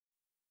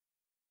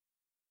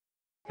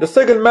The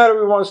second matter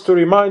we want to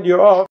remind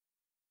you of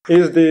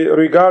is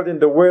regarding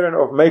the wearing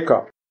of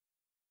makeup.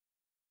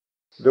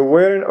 The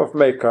wearing of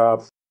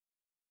makeup.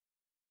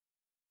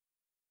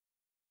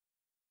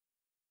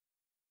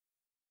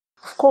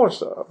 Of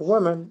course,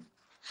 women,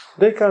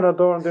 they can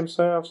adorn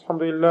themselves,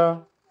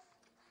 alhamdulillah.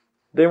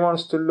 They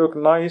want to look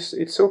nice,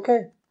 it's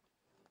okay.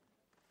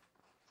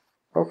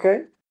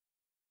 Okay?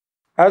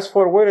 As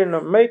for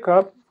wearing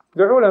makeup,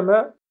 the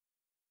ulama,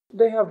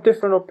 they have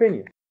different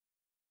opinions.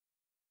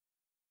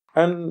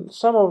 And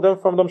some of them,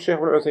 from them Shaykh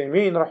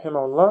al-Uthaymeen,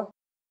 rahimahullah,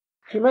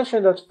 he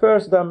mentioned that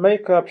first, that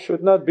makeup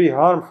should not be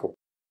harmful.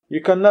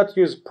 You cannot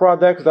use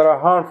products that are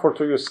harmful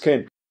to your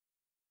skin,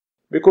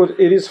 because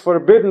it is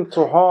forbidden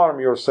to harm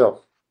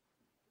yourself,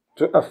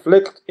 to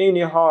afflict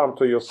any harm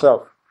to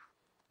yourself.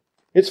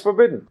 It's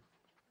forbidden.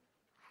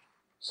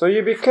 So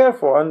you be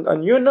careful,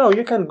 and you know,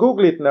 you can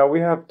Google it now. We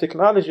have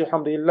technology,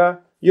 alhamdulillah.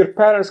 Your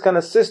parents can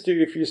assist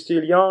you if you're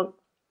still young.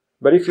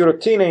 But if you're a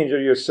teenager,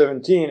 you're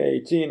 17,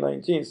 18,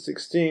 19,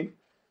 16,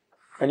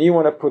 and you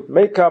want to put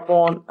makeup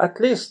on,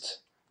 at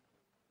least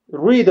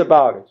read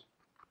about it.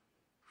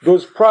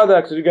 Those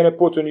products you're going to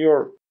put on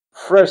your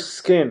fresh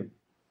skin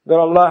that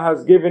Allah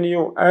has given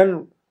you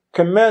and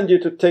command you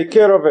to take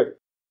care of it.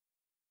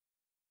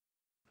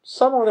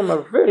 Some of them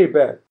are very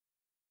bad.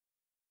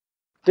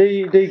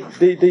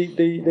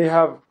 They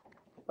have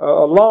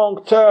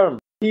long-term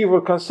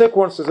evil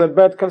consequences and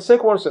bad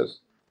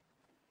consequences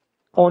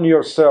on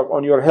yourself,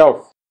 on your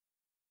health.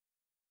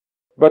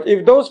 But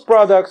if those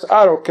products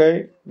are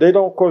okay, they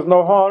don't cause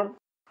no harm,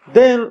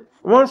 then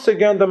once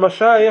again the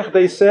mashayikh,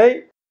 they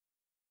say,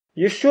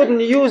 you shouldn't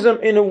use them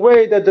in a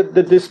way that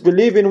the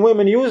disbelieving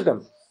women use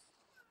them.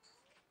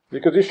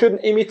 Because you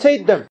shouldn't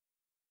imitate them.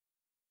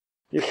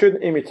 You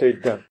shouldn't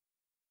imitate them.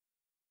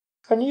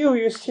 And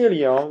you're still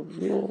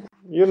young,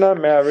 you're not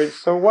married,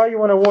 so why you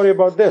want to worry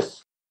about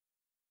this?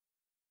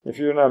 If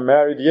you're not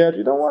married yet,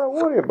 you don't want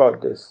to worry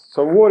about this.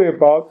 So worry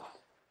about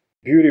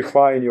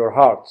beautifying your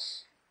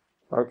hearts.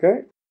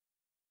 Okay?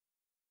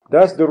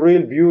 That's the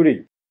real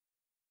beauty.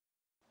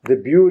 The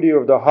beauty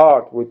of the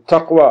heart with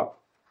taqwa,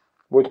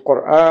 with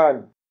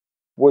Quran,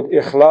 with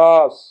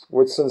ikhlas,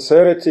 with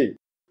sincerity.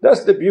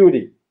 That's the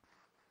beauty.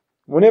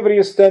 Whenever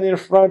you stand in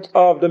front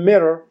of the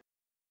mirror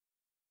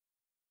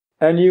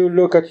and you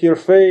look at your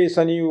face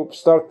and you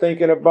start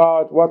thinking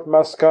about what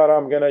mascara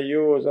I'm going to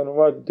use and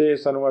what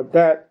this and what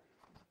that,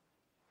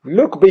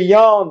 look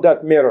beyond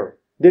that mirror.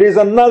 There is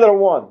another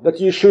one that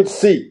you should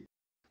see,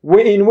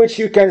 in which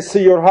you can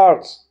see your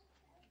heart.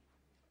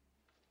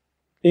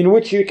 In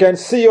which you can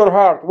see your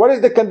heart. What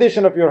is the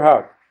condition of your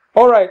heart?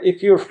 Alright,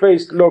 if your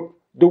face look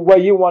the way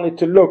you want it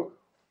to look,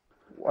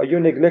 are you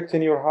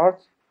neglecting your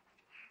heart?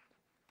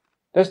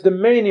 That's the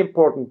main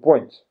important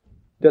point.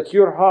 That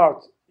your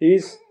heart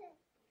is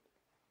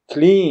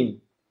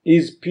clean,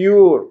 is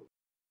pure.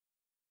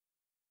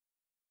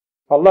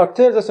 Allah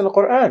tells us in the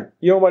Quran,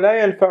 يَوْمَ لَا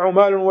يَنْفَعُ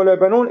مَالٌ وَلَا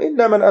بَنُونَ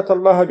إِلَّا مَنْ أَتَى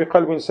اللَّهَ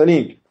بِقَلْبٍ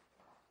سَلِيمٍ.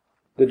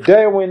 The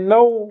day when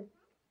no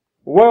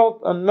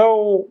wealth and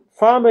no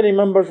family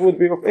members would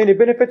be of any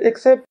benefit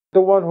except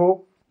the one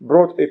who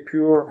brought a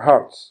pure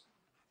heart.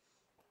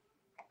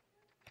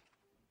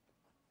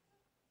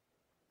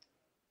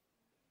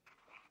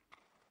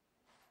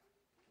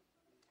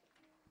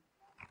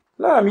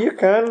 Now, you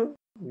can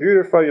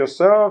beautify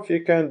yourself,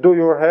 you can do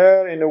your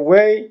hair in a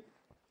way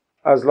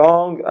as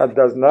long as it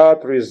does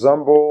not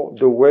resemble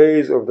the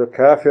ways of the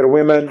kafir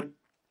women.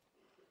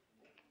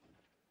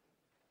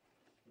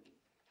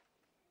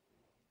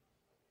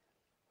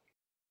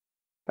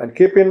 And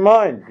keep in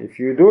mind, if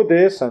you do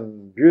this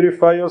and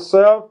beautify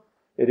yourself,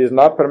 it is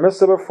not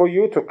permissible for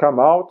you to come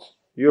out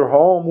your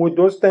home with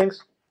those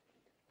things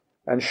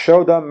and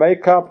show them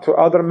makeup to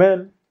other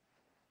men.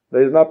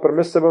 It is not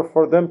permissible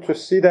for them to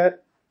see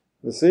that.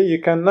 You see,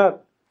 you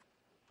cannot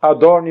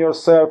adorn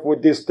yourself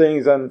with these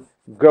things and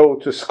go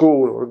to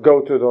school or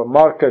go to the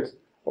market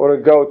or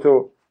go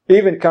to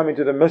even come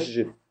into the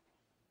masjid.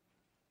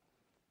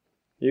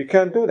 You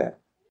can't do that.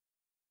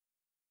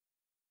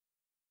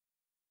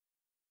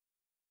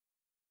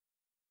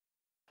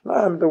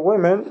 Now, the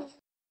women,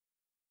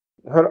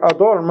 her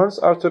adornments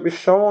are to be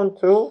shown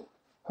to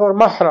her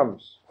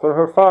mahrams, for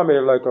her family,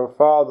 like her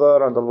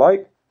father and the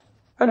like,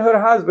 and her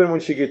husband when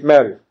she gets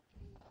married.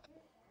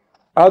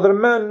 Other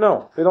men,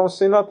 no, they don't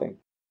see nothing.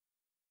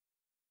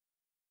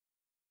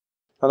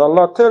 And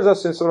Allah tells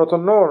us in Surah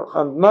An-Nur,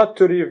 and not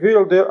to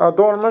reveal their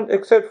adornment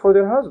except for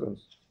their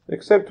husbands,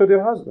 except to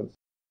their husbands.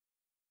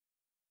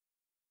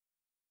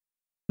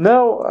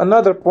 Now,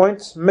 another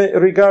point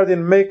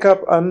regarding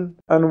makeup and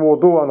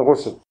wudu and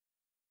ghusl.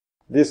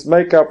 This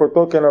makeup we're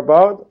talking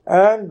about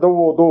and the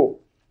wudu.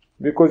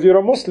 Because you're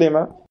a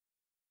Muslim,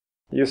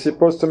 you're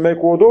supposed to make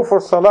wudu for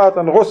salat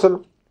and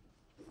ghusl.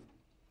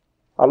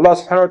 Allah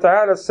subhanahu wa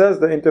ta'ala says,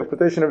 the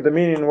interpretation of the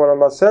meaning what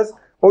Allah says,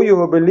 O you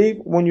who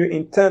believe, when you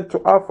intend to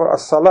offer a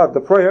salat,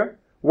 the prayer,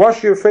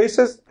 wash your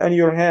faces and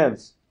your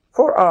hands,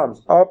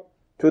 forearms up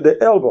to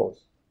the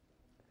elbows.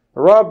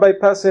 Rub by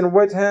passing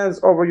wet hands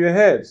over your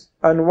heads,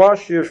 and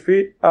wash your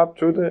feet up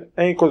to the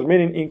ankles,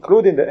 meaning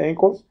including the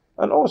ankles,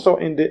 and also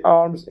in the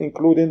arms,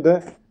 including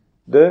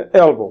the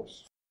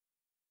elbows.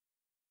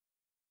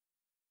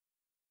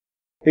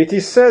 It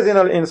is said in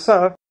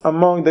Al-Insaf,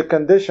 among the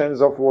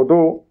conditions of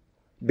wudu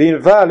being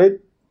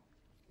valid,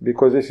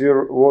 because if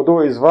your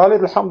wudu is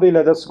valid,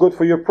 alhamdulillah, that's good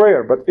for your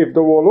prayer. But if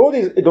the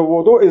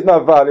wudu is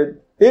not valid,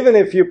 even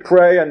if you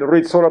pray and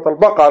read Surah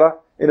Al-Baqarah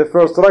in the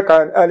first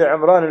rak'ah and Ali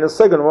Imran in the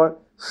second one,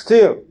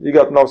 still you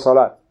got no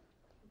salat,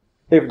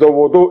 if the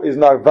wudu is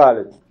not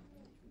valid.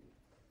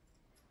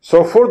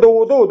 So for the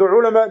wudu, the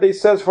ulama, they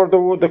says for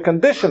the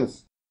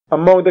conditions,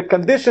 among the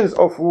conditions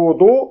of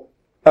wudu,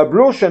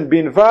 ablution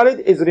being valid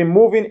is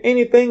removing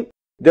anything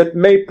that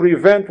may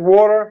prevent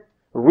water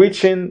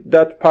reaching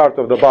that part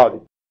of the body.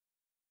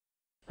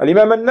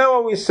 Al-Imam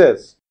al-Nawawi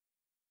says,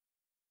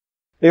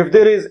 if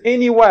there is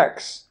any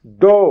wax,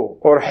 dough,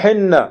 or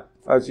henna,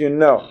 as you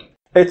know,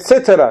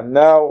 etc.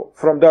 Now,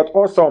 from that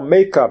also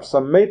makeup,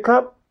 some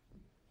makeup,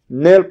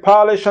 nail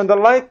polish and the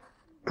like,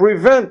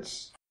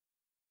 prevents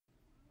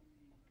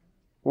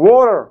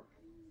water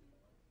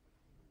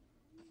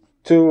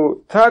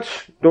to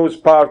touch those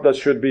parts that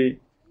should be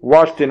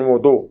washed in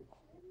wudu.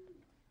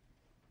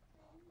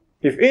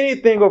 If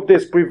anything of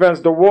this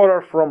prevents the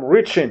water from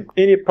reaching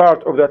any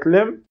part of that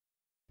limb,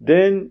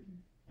 then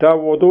that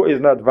wudu is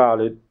not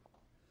valid,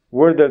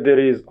 whether there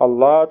is a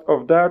lot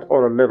of that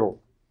or a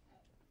little.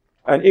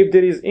 And if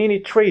there is any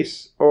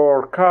trace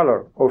or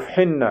color of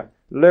henna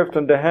left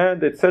on the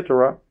hand,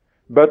 etc.,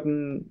 but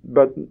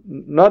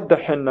not the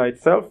henna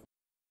itself,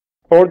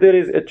 or there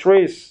is a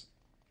trace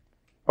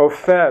of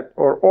fat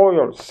or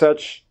oil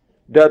such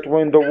that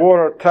when the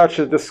water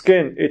touches the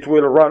skin it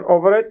will run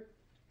over it,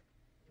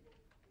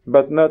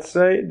 but not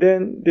say,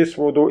 then this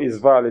wudu is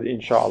valid,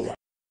 inshallah.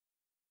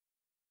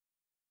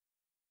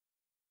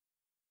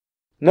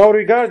 Now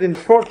regarding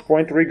fourth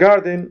point,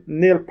 regarding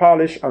nail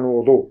polish and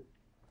wudu.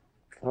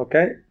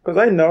 Okay? Because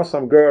I know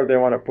some girls, they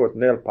want to put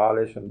nail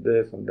polish and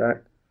this and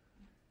that.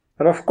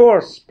 And of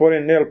course,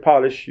 putting nail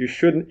polish, you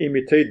shouldn't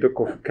imitate the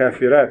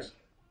kafirat.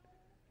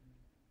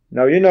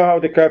 Now you know how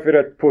the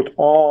kafirat put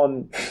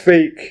on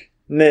fake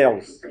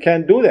nails.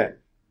 Can't do that.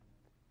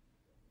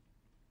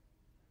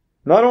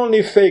 Not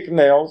only fake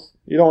nails,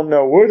 you don't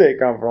know where they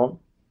come from,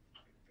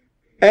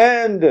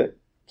 and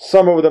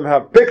some of them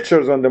have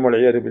pictures on them,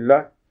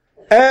 billah,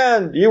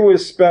 and you will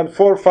spend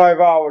 4 or 5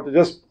 hours to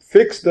just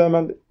fix them.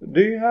 And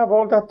do you have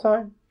all that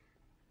time?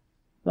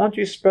 Why don't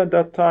you spend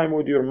that time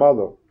with your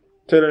mother,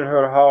 telling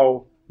her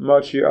how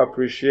much you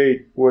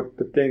appreciate what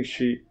the things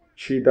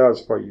she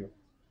does for you?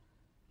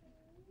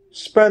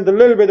 Spend a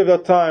little bit of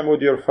that time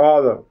with your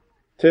father,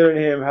 telling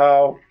him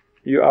how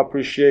you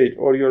appreciate,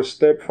 or your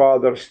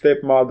stepfather,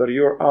 stepmother,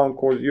 your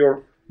uncles,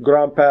 your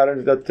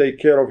grandparents that take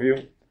care of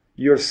you,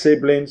 your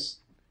siblings,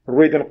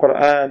 reading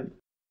Quran,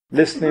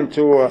 listening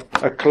to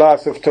a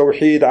class of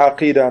Tawheed,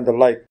 Aqidah and the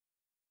like.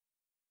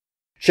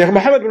 Shaykh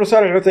Muhammad bin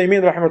Salih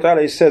al-Uthaymeen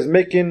rahimahullah, he says,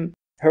 making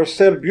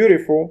herself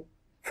beautiful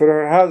for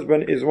her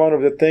husband is one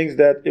of the things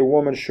that a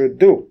woman should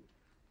do.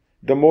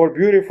 The more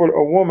beautiful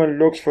a woman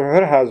looks for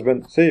her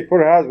husband, say for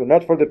her husband,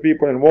 not for the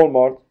people in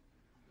Walmart,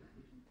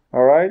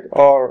 alright,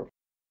 or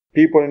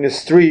people in the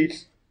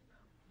streets,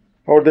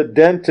 or the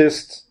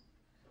dentists,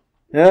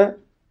 yeah,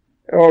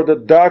 or the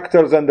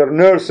doctors and the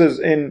nurses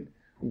in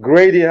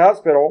Grady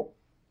Hospital.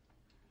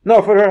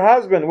 No, for her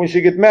husband when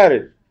she gets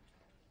married.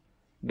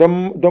 The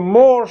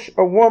more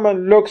a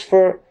woman looks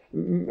for,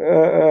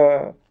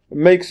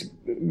 makes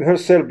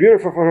herself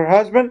beautiful for her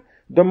husband,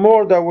 the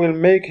more that will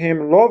make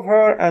him love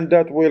her, and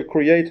that will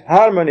create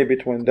harmony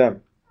between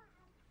them.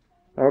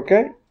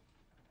 Okay?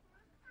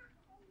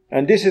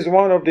 And this is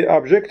one of the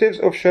objectives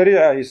of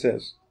Sharia, he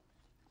says.